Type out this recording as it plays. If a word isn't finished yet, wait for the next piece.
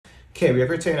Okay, we have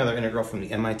here today another integral from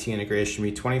the MIT Integration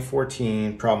Bee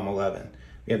 2014, problem 11.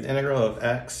 We have the integral of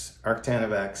x, arctan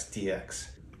of x, dx.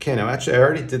 Okay, now actually I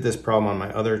already did this problem on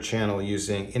my other channel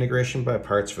using integration by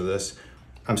parts for this.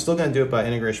 I'm still going to do it by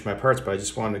integration by parts, but I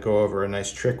just wanted to go over a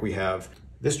nice trick we have.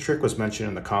 This trick was mentioned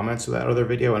in the comments of that other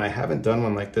video, and I haven't done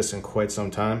one like this in quite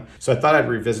some time. So I thought I'd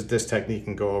revisit this technique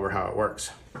and go over how it works.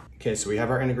 Okay, so we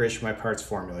have our integration by parts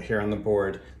formula here on the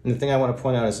board. And the thing I want to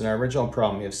point out is in our original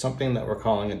problem, we have something that we're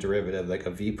calling a derivative, like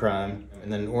a v prime.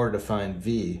 And then in order to find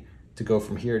v, to go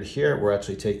from here to here, we're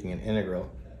actually taking an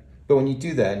integral. But when you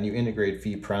do that and you integrate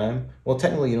v prime, well,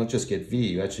 technically you don't just get v,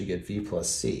 you actually get v plus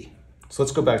c. So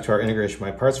let's go back to our integration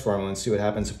by parts formula and see what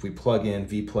happens if we plug in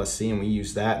v plus c and we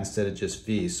use that instead of just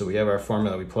v. So we have our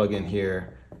formula, we plug in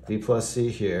here, v plus c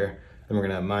here, then we're going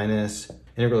to have minus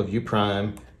integral of u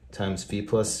prime times v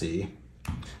plus c.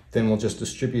 Then we'll just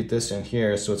distribute this in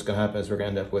here, so what's going to happen is we're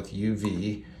going to end up with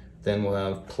uv, then we'll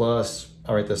have plus,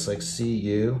 I'll write this like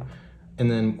cu,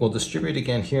 and then we'll distribute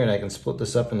again here, and I can split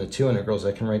this up into two integrals.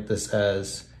 I can write this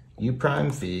as u prime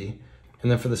v,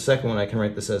 and then for the second one I can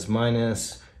write this as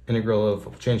minus integral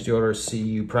of, change the order,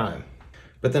 cu prime.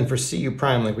 But then for cu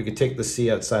prime, like we could take the c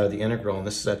outside of the integral, and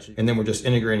this is actually, and then we're just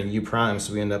integrating u prime,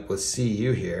 so we end up with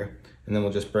cu here, and then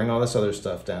we'll just bring all this other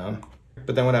stuff down.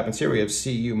 But then what happens here, we have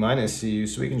cu minus cu,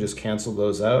 so we can just cancel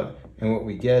those out, and what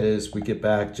we get is we get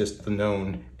back just the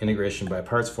known integration by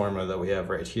parts formula that we have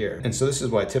right here. And so this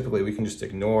is why typically we can just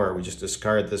ignore, we just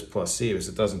discard this plus c, because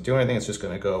it doesn't do anything, it's just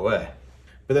going to go away.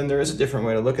 But then there is a different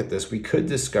way to look at this. We could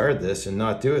discard this and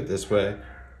not do it this way,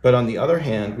 but on the other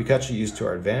hand, we can actually use to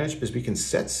our advantage, because we can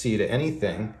set c to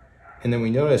anything, and then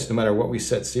we notice no matter what we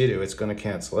set c to, it's going to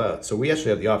cancel out. So we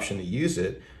actually have the option to use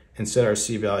it and set our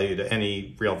c value to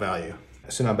any real value.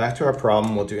 So now back to our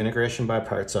problem, we'll do integration by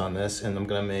parts on this, and I'm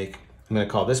going to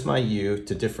call this my u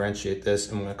to differentiate this,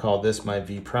 and I'm going to call this my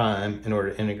v prime in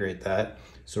order to integrate that.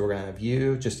 So we're going to have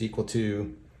u just equal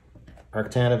to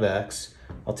arctan of x.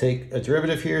 I'll take a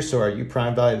derivative here, so our u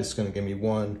prime value, this is going to give me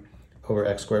 1 over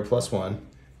x squared plus 1.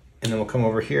 And then we'll come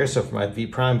over here, so for my v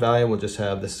prime value, we'll just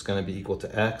have this is going to be equal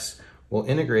to x. We'll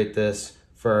integrate this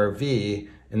for our v,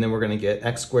 and then we're going to get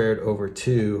x squared over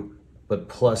 2, but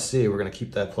plus c, we're going to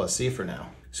keep that plus c for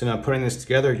now. So now putting this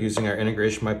together using our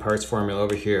integration by parts formula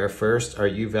over here, first our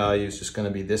u value is just going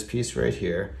to be this piece right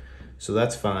here, so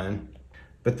that's fine.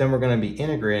 But then we're going to be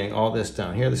integrating all this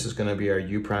down here. This is going to be our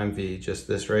u prime v, just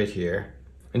this right here.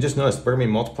 And just notice, we're going to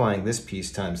be multiplying this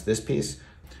piece times this piece.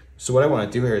 So what I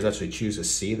want to do here is actually choose a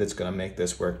c that's going to make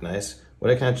this work nice.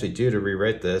 What I can actually do to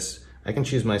rewrite this, I can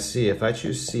choose my c. If I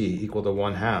choose c equal to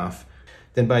 1/2,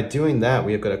 then by doing that,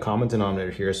 we have got a common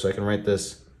denominator here, so I can write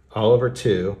this all over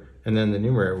 2, and then the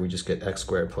numerator, we just get x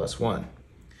squared plus 1.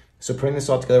 So putting this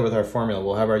all together with our formula,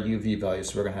 we'll have our uv value,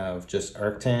 so we're going to have just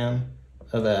arctan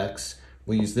of x.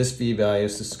 We'll use this v value,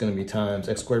 so this is going to be times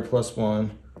x squared plus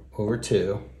 1 over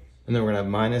 2. And then we're going to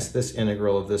have minus this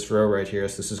integral of this row right here,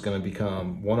 so this is going to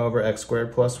become 1 over x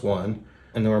squared plus 1.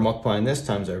 And then we're multiplying this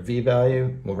times our v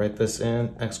value. We'll write this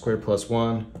in, x squared plus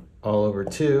 1 all over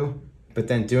 2. But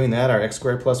then doing that, our x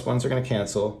squared plus 1s are going to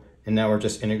cancel, and now we're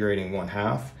just integrating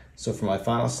 1/2. So for my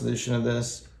final solution of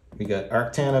this, we got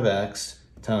arctan of x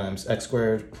times x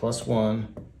squared plus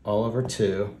 1 all over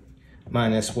 2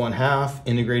 minus 1/2,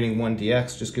 integrating 1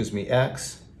 dx just gives me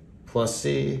x plus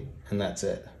c, and that's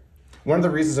it. One of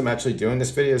the reasons I'm actually doing this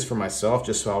video is for myself,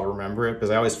 just so I'll remember it, because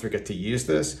I always forget to use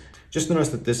this. Just notice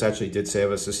that this actually did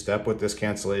save us a step with this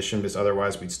cancellation, because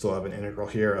otherwise we'd still have an integral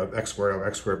here of x squared over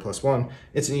x squared plus 1.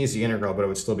 It's an easy integral, but it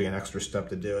would still be an extra step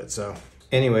to do it. So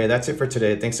anyway, that's it for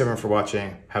today. Thanks everyone for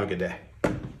watching. Have a good day.